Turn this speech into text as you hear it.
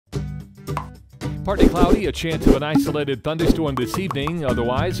Partly cloudy, a chance of an isolated thunderstorm this evening.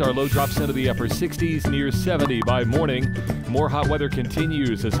 Otherwise, our low drops into the upper 60s, near 70 by morning. More hot weather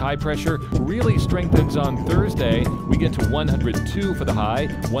continues as high pressure really strengthens on Thursday. We get to 102 for the high,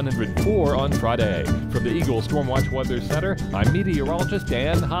 104 on Friday. From the Eagle Stormwatch Weather Center, I'm meteorologist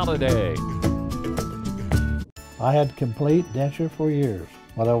Dan Holliday. I had complete denture for years,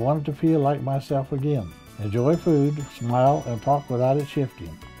 but I wanted to feel like myself again. Enjoy food, smile, and talk without it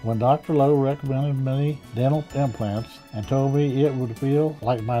shifting. When Dr. Lowe recommended me dental implants and told me it would feel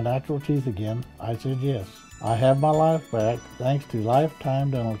like my natural teeth again, I said yes. I have my life back thanks to Lifetime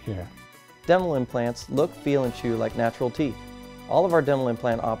Dental Care. Dental implants look, feel, and chew like natural teeth. All of our dental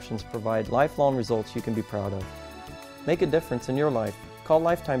implant options provide lifelong results you can be proud of. Make a difference in your life. Call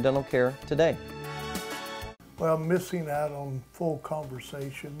Lifetime Dental Care today. Well, I'm missing out on full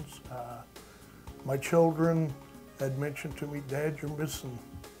conversations. My children had mentioned to me, Dad, you're missing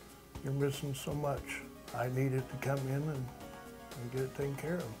so much. I needed to come in and get it taken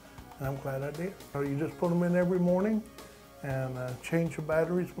care of. And I'm glad I did. So you just put them in every morning and change the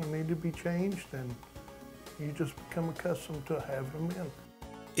batteries when need to be changed, and you just become accustomed to having them in.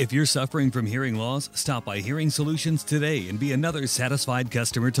 If you're suffering from hearing loss, stop by Hearing Solutions today and be another satisfied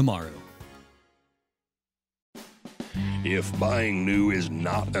customer tomorrow. If buying new is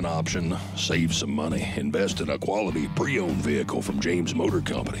not an option, save some money. Invest in a quality pre-owned vehicle from James Motor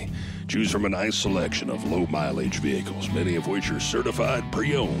Company. Choose from a nice selection of low-mileage vehicles, many of which are certified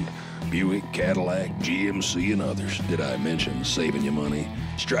pre-owned. Buick, Cadillac, GMC, and others. Did I mention saving you money?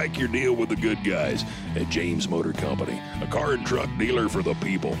 Strike your deal with the good guys at James Motor Company, a car and truck dealer for the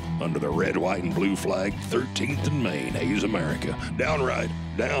people, under the red, white, and blue flag, 13th and Main, Hayes, America. Downright,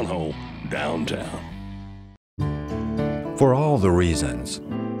 down home, downtown. For all the reasons,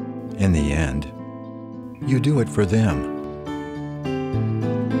 in the end, you do it for them.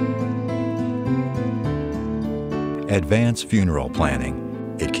 Advance Funeral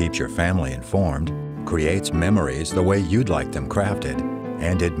Planning. It keeps your family informed, creates memories the way you'd like them crafted,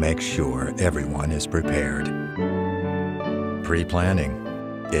 and it makes sure everyone is prepared. Pre-planning.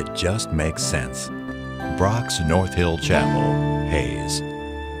 It just makes sense. Brock's North Hill Chapel, Hayes.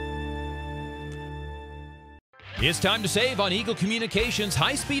 It's time to save on Eagle Communications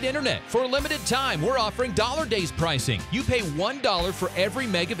high-speed internet. For a limited time, we're offering Dollar Days pricing. You pay $1 for every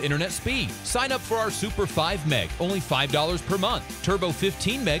meg of internet speed. Sign up for our Super 5 meg, only $5 per month. Turbo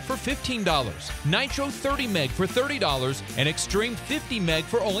 15 meg for $15. Nitro 30 meg for $30. And Extreme 50 meg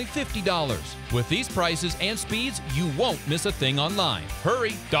for only $50. With these prices and speeds, you won't miss a thing online.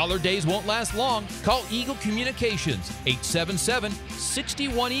 Hurry, Dollar Days won't last long. Call Eagle Communications,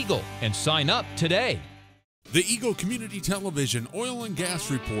 877-61-EAGLE, and sign up today. The Eagle Community Television Oil and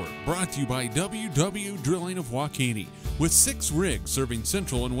Gas Report, brought to you by WW Drilling of Waukene, with 6 rigs serving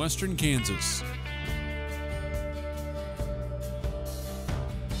central and western Kansas.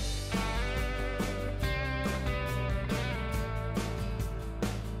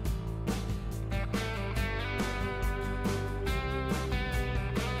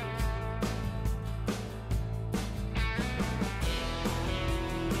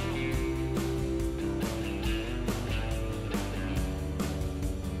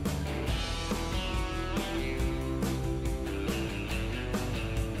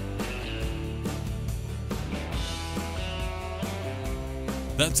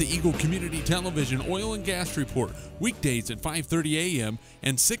 That's the Eagle Community Television Oil and Gas Report, weekdays at 5:30 a.m.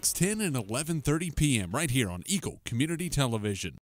 and 6:10 and 11:30 p.m. right here on Eagle Community Television.